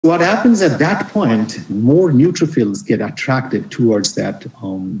What happens at that point, more neutrophils get attracted towards that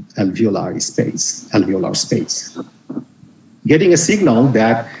alveolar space, getting a signal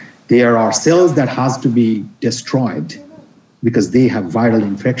that there are cells that has to be destroyed because they have viral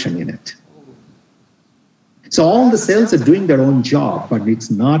infection in it. So all the cells are doing their own job, but it's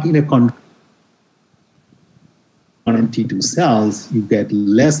not in a T2 cells. You get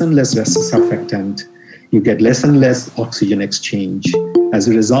less and less surfactant, you get less and less oxygen exchange. As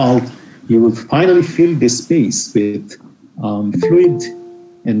a result, you will finally fill this space with fluid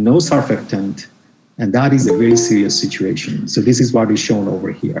and no surfactant, and that is a very serious situation. So this is what is shown over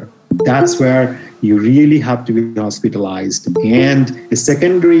here. That's where you really have to be hospitalized, and a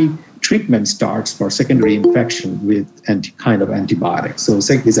secondary treatment starts for secondary infection with kind of antibiotics. So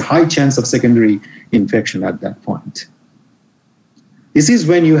there's a high chance of secondary infection at that point. This is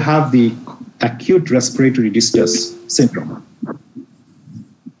when you have the acute respiratory distress syndrome.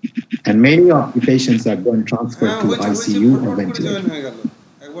 And many of the patients are going transferred to ICU or ventilator.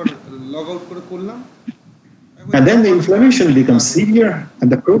 And then the inflammation becomes severe,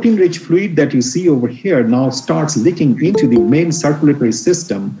 and the protein-rich fluid that you see over here now starts leaking into the main circulatory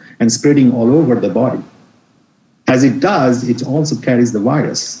system and spreading all over the body. As it does, it also carries the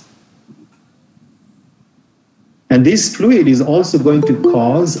virus. And this fluid is also going to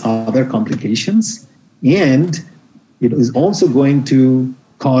cause other complications, and it is also going to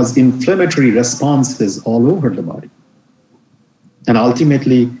cause inflammatory responses all over the body. And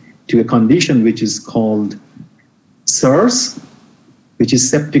ultimately to a condition which is called SIRS, which is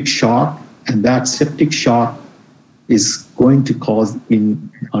septic shock, and that septic shock is going to cause, in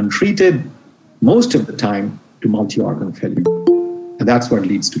untreated, most of the time, to multi-organ failure. And that's what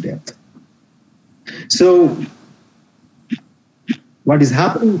leads to death. So what is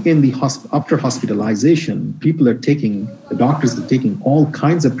happening in the after hospitalization, the doctors are taking all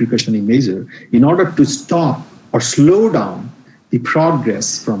kinds of precautionary measures in order to stop or slow down the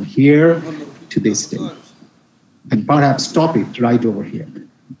progress from here to this stage, and perhaps stop it right over here,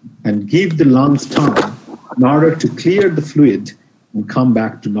 and give the lungs time in order to clear the fluid and come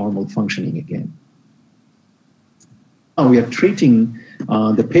back to normal functioning again. Now we are treating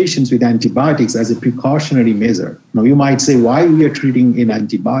the patients with antibiotics as a precautionary measure. Now you might say why we are treating an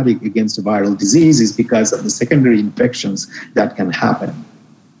antibiotic against a viral disease is because of the secondary infections that can happen.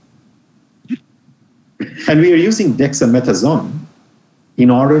 And we are using dexamethasone in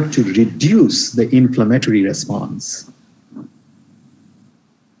order to reduce the inflammatory response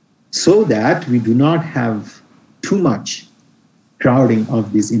so that we do not have too much crowding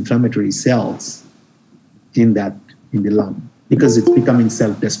of these inflammatory cells in the lung, because it's becoming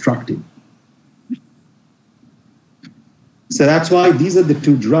self-destructive. So that's why these are the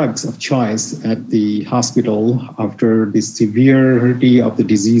two drugs of choice at the hospital after the severity of the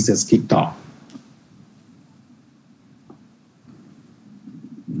disease has kicked off.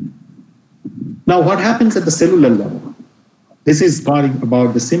 Now, what happens at the cellular level? This is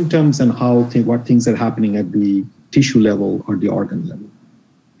about the symptoms and what things are happening at the tissue level or the organ level.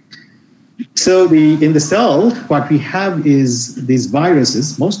 So in the cell, what we have is these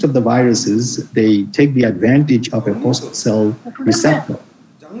viruses. Most of the viruses, they take the advantage of a host cell receptor.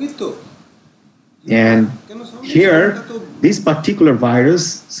 And here, this particular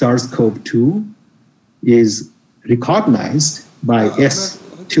virus, SARS-CoV-2, is recognized by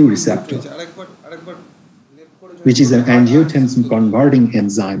S2 receptor, which is an angiotensin converting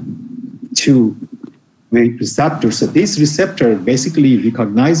enzyme to receptor. So this receptor basically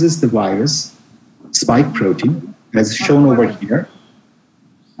recognizes the virus, spike protein, as shown over here,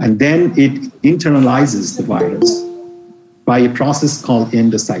 and then it internalizes the virus by a process called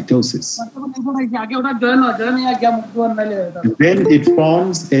endocytosis. And then it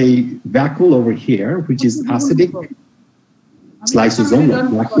forms a vacuole over here, which is acidic, lysosomal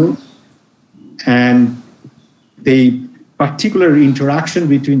vacuole, and the particular interaction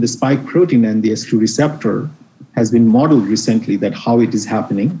between the spike protein and the S2 receptor has been modeled recently, that how it is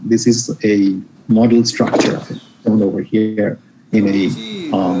happening. This is a model structure shown over here in a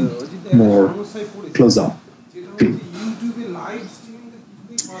more close-up view.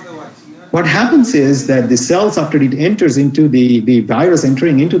 What happens is that the cells, after it enters into the virus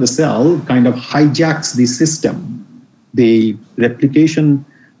entering into the cell, kind of hijacks the system, the replication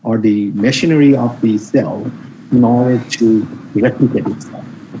or the machinery of the cell, in order to replicate itself.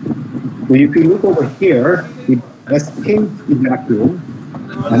 So if you look over here, it escapes the vacuole,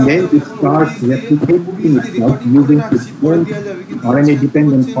 and then it starts replicating itself using its own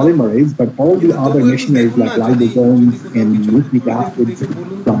RNA-dependent polymerase, but all the other machineries like ribosomes and nucleic acids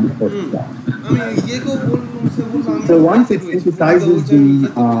come before itself. So once it synthesizes the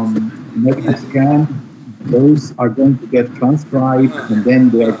negative strand, those are going to get transcribed, and then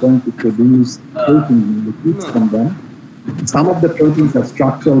they are going to produce proteins from them. Some of the proteins are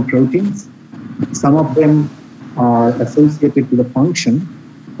structural proteins. Some of them are associated with a function.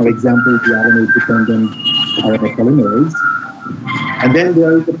 For example, the RNA-dependent RNA polymerase. And then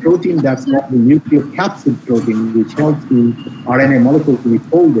there is a protein that's called the nucleocapsid protein, which helps the RNA molecule to be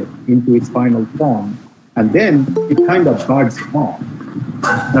folded into its final form. And then it kind of buds off.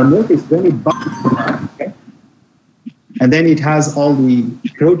 Now notice when it buds off, okay? And then it has all the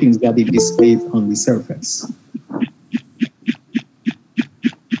proteins that it displays on the surface.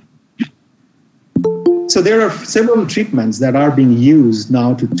 So there are several treatments that are being used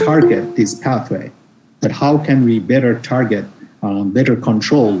now to target this pathway. But how can we better target, better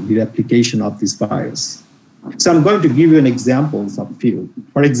control the replication of this virus? So I'm going to give you an examples of a few.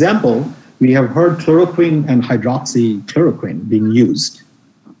 For example, we have heard chloroquine and hydroxychloroquine being used.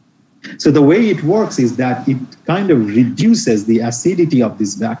 So the way it works is that it kind of reduces the acidity of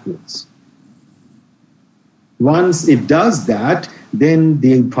these vacuoles. Once it does that, then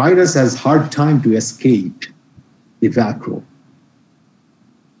the virus has hard time to escape the vacuole.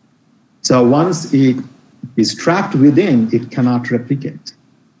 So once it is trapped within, it cannot replicate.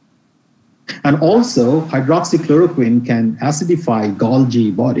 And also, hydroxychloroquine can acidify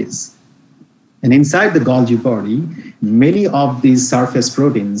Golgi bodies. And inside the Golgi body, many of these surface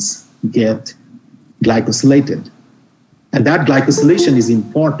proteins get glycosylated. And that glycosylation is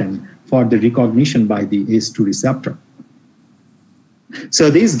important for the recognition by the ACE2 receptor.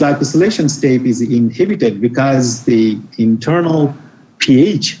 So this glycosylation step is inhibited because the internal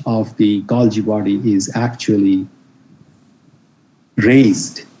pH of the Golgi body is actually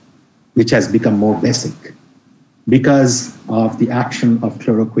raised, which has become more basic because of the action of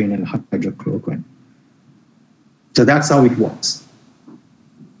chloroquine and hydrochloroquine. So that's how it works.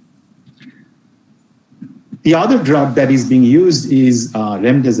 The other drug that is being used is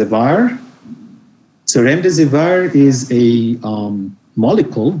remdesivir. So remdesivir is a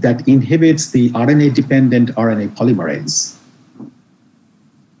molecule that inhibits the RNA-dependent RNA polymerase.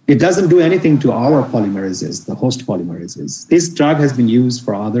 It doesn't do anything to our polymerases, the host polymerases. This drug has been used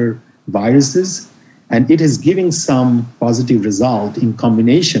for other viruses, and it is giving some positive result in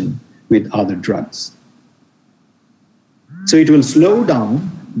combination with other drugs. So it will slow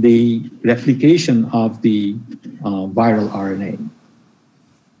down the replication of the viral RNA.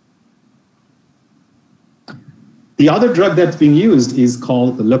 The other drug that's being used is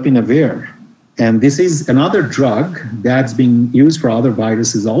called lopinavir. And this is another drug that's being used for other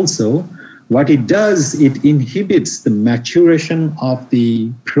viruses also. What it does, it inhibits the maturation of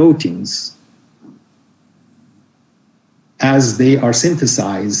the proteins as they are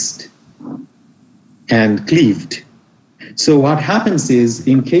synthesized and cleaved. So what happens is,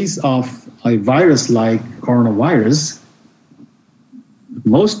 in case of a virus like coronavirus,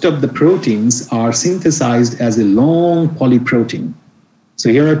 most of the proteins are synthesized as a long polyprotein. So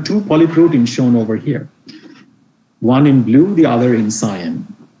here are two polyproteins shown over here. One in blue, the other in cyan.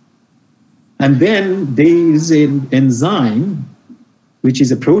 And then there is an enzyme, which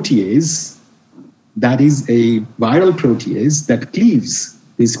is a protease, that is a viral protease that cleaves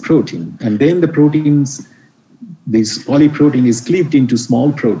this protein. And then the proteins, this polyprotein is cleaved into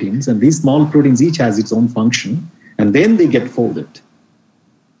small proteins, and these small proteins each has its own function, and then they get folded.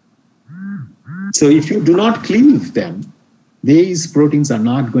 So if you do not cleave them, these proteins are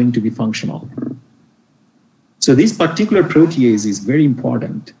not going to be functional. So this particular protease is very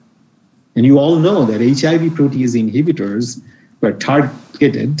important. And you all know that HIV protease inhibitors were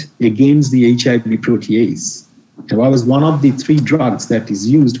targeted against the HIV protease. And that was one of the 3 drugs that is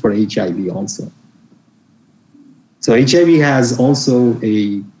used for HIV also. So HIV has also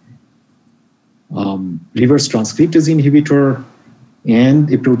a reverse transcriptase inhibitor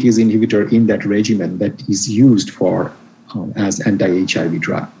and a protease inhibitor in that regimen that is used for as anti-HIV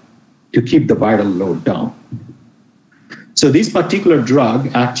drug to keep the viral load down. So this particular drug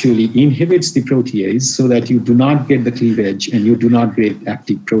actually inhibits the protease so that you do not get the cleavage and you do not get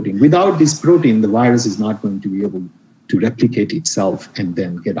active protein. Without this protein, the virus is not going to be able to replicate itself and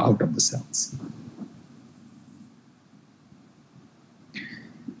then get out of the cells.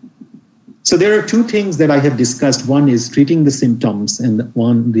 So there are 2 things that I have discussed. One is treating the symptoms, and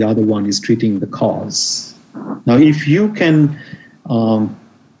the other one is treating the cause. Now, if you can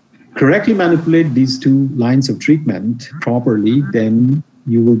correctly manipulate these 2 lines of treatment properly, then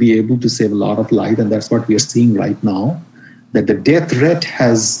you will be able to save a lot of life, and that's what we are seeing right now, that the death rate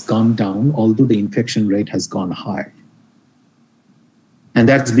has gone down, although the infection rate has gone high. And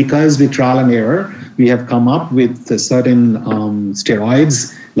that's because with trial and error, we have come up with certain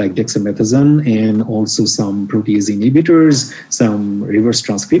steroids like dexamethasone and also some protease inhibitors, some reverse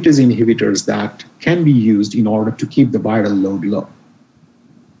transcriptase inhibitors that can be used in order to keep the viral load low,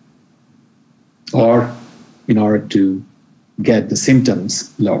 or in order to get the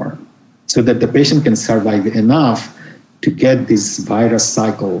symptoms lower, so that the patient can survive enough to get this virus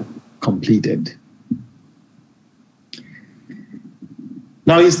cycle completed.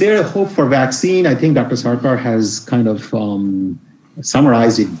 Now, is there a hope for vaccine? I think Dr. Sarkar has kind of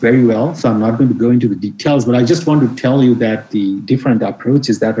summarized it very well, so I'm not going to go into the details, but I just want to tell you that the different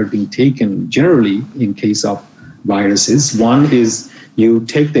approaches that are being taken generally in case of viruses. One is you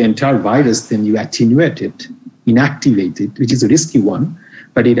take the entire virus, then you attenuate it, inactivate it, which is a risky one,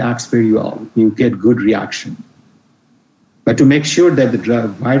 but it acts very well. You get good reaction. But to make sure that the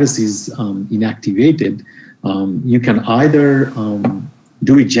virus is inactivated, you can either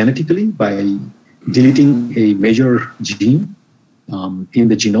do it genetically by deleting a major gene in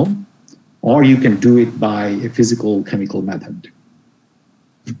the genome, or you can do it by a physical chemical method.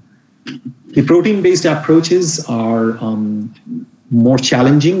 The protein-based approaches are more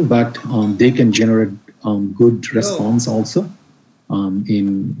challenging, but they can generate good response also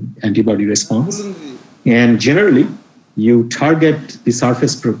in antibody response. And generally, you target the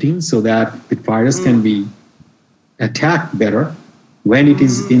surface protein so that the virus can be attacked better when it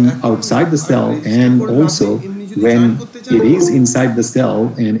is outside the cell, and also when it is inside the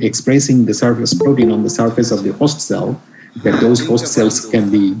cell and expressing the surface protein on the surface of the host cell, that those host cells can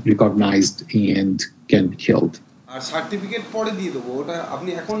be recognized and can be killed.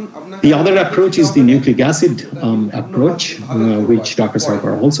 The other approach is the nucleic acid approach, which Dr.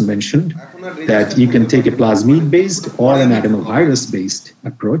 Sarkar also mentioned, that you can take a plasmid-based or an adenovirus-based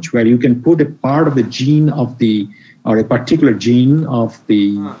approach, where you can put a part of the gene of the, or a particular gene of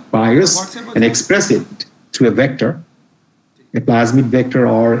the virus and express it through a vector, a plasmid vector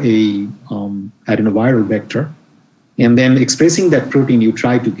or a adenoviral vector. And then expressing that protein, you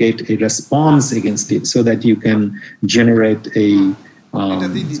try to get a response against it so that you can generate a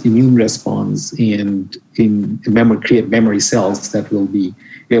immune response and create memory cells that will be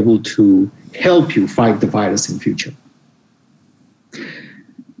able to help you fight the virus in future.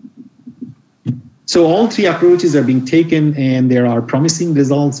 So all three approaches are being taken, and there are promising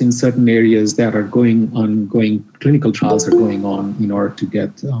results in certain areas that are ongoing clinical trials are going on in order to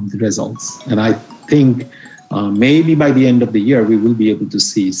get the results. And I think maybe by the end of the year, we will be able to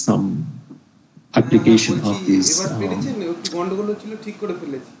see some application of these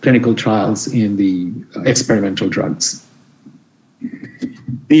clinical trials in the experimental drugs.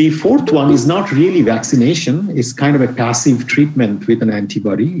 The fourth one is not really vaccination. It's kind of a passive treatment with an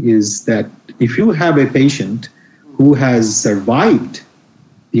antibody, is that if you have a patient who has survived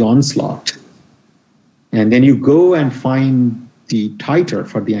the onslaught, and then you go and find the titer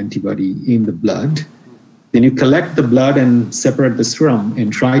for the antibody in the blood, then you collect the blood and separate the serum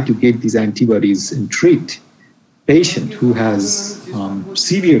and try to get these antibodies and treat patient who has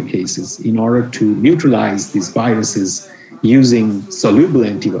severe cases in order to neutralize these viruses using soluble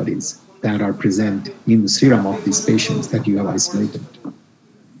antibodies that are present in the serum of these patients that you have isolated.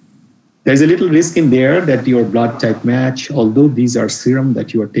 There's a little risk in there that your blood type match, although these are serum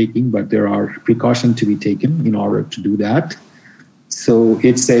that you are taking, but there are precautions to be taken in order to do that. So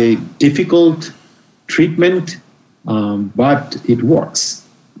it's a difficult treatment, but it works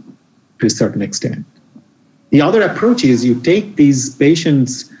to a certain extent. The other approach is you take these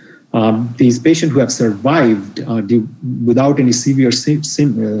patients who have survived without any severe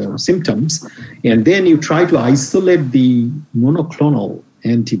symptoms, and then you try to isolate the monoclonal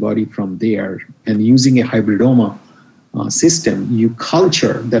antibody from there, and using a hybridoma system, you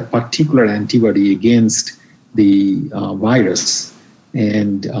culture that particular antibody against the virus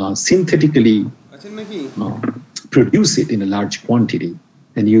and synthetically produce it in a large quantity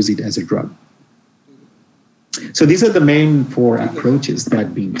and use it as a drug. So these are the main four approaches that are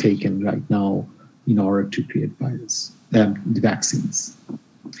being taken right now in order to create the vaccines.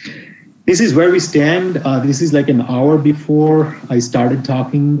 This is where we stand. This is like an hour before I started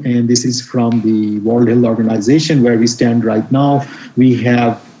talking, and this is from the World Health Organization where we stand right now. We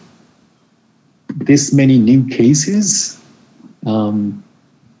have this many new cases.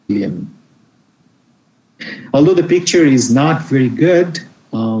 Although the picture is not very good,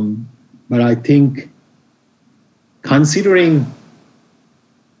 but I think considering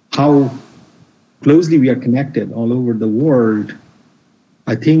how closely we are connected all over the world,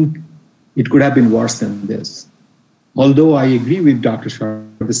 I think it could have been worse than this. Although I agree with Dr. Shah,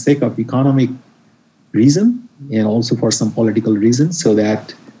 for the sake of economic reason and also for some political reasons, so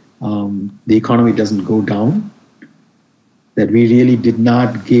that the economy doesn't go down, that we really did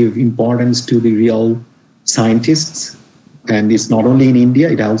not give importance to the real scientists. And it's not only in India,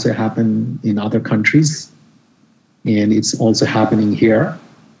 it also happened in other countries. And it's also happening here.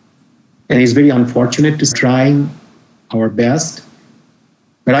 And it's very unfortunate to trying our best.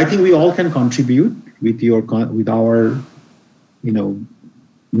 But I think we all can contribute with our,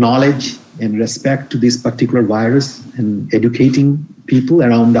 knowledge and respect to this particular virus, and educating people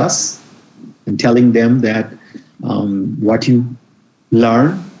around us and telling them that what you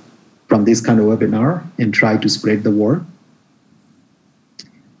learn from this kind of webinar, and try to spread the word.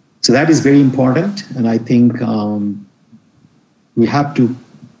 So that is very important. And I think we have to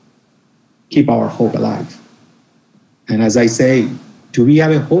keep our hope alive. And as I say, do we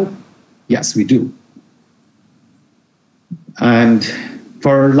have a hope? Yes, we do. And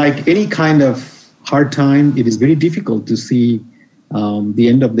for like any kind of hard time, it is very difficult to see the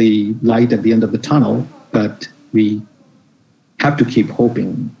end of the light at the end of the tunnel, but we have to keep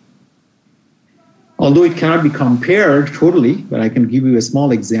hoping. Although it cannot be compared totally, but I can give you a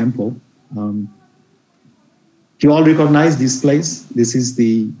small example. You all recognize this place. This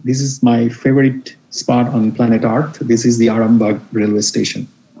is my favorite spot on planet Earth. This is the Arambagh railway station.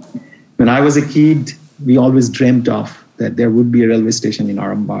 When I was a kid, we always dreamt of that there would be a railway station in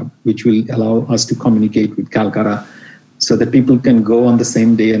Arambagh, which will allow us to communicate with Calcutta so that people can go on the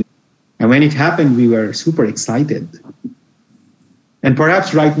same day. And when it happened, we were super excited. And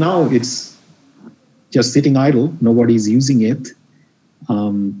perhaps right now it's just sitting idle. Nobody's using it.